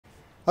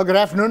Well, good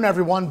afternoon,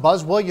 everyone.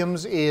 Buzz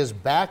Williams is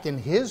back in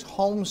his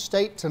home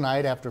state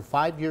tonight after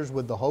 5 years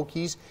with the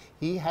Hokies.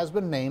 He has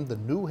been named the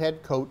new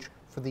head coach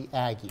for the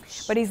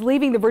Aggies. But he's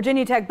leaving the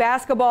Virginia Tech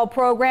basketball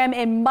program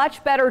in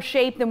much better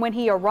shape than when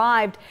he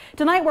arrived.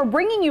 Tonight, we're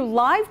bringing you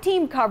live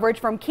team coverage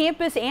from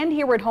campus and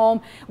here at home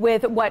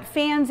with what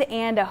fans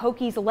and a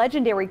Hokies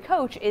legendary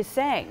coach is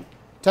saying.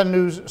 10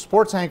 News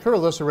sports anchor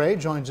Alyssa Ray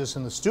joins us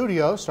in the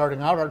studio,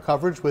 starting out our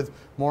coverage with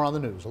more on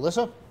the news.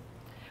 Alyssa?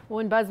 Well,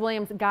 when Buzz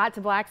Williams got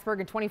to Blacksburg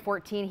in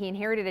 2014, he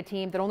inherited a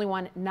team that only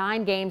won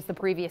 9 games the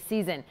previous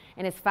season.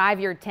 In his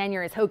 5-year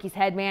tenure as Hokies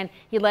head man,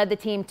 he led the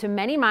team to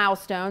many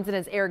milestones and,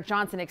 as Eric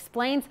Johnson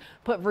explains,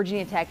 put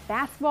Virginia Tech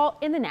basketball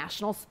in the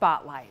national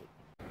spotlight.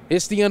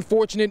 It's the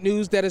unfortunate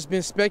news that has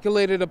been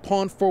speculated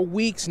upon for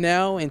weeks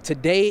now, and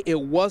today it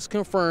was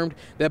confirmed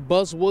that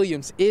Buzz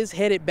Williams is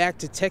headed back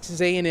to Texas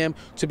A&M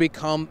to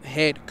become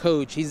head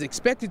coach. He's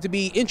expected to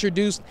be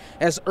introduced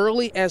as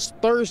early as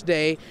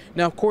Thursday.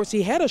 Now, of course,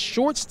 he had a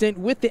short stint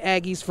with the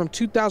Aggies from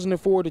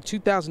 2004 to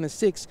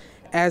 2006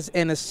 as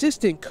an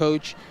assistant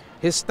coach.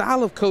 His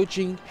style of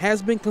coaching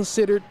has been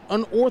considered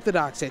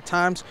unorthodox at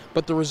times,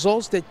 but the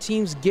results that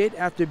teams get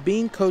after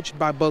being coached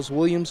by Buzz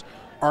Williams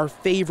are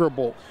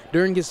favorable.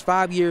 During his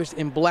 5 years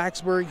in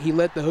Blacksburg, he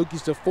led the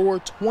Hokies to 4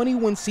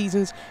 21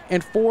 seasons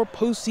and 4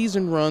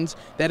 postseason runs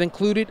that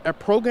included a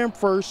program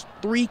first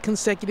 3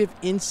 consecutive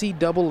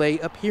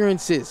NCAA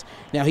appearances.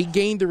 Now, he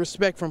gained the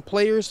respect from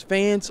players,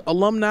 fans,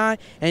 alumni,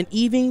 and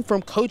even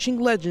from coaching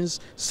legends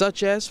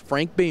such as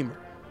Frank Beamer.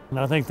 And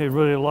I think they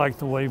really liked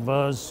the way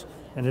Buzz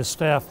and his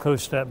staff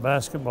coached that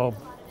basketball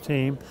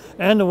team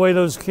and the way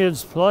those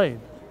kids played.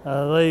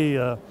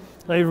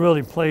 They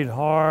really played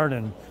hard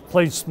and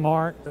played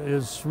smart.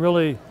 It's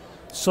really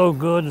so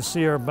good to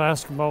see our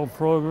basketball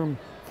program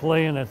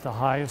playing at the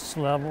highest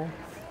level.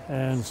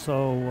 And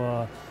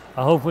so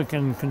I hope we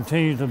can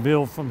continue to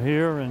build from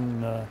here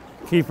and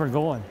keep her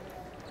going.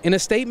 In a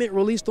statement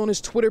released on his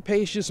Twitter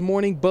page this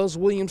morning, Buzz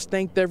Williams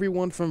thanked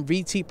everyone from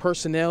VT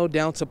personnel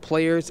down to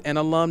players and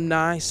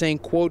alumni, saying,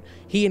 quote,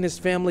 he and his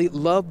family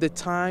love the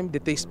time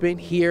that they spent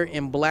here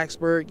in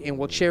Blacksburg and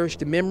will cherish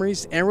the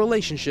memories and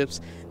relationships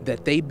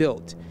that they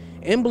built.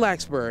 In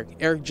Blacksburg,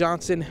 Eric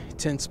Johnson,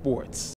 10 Sports.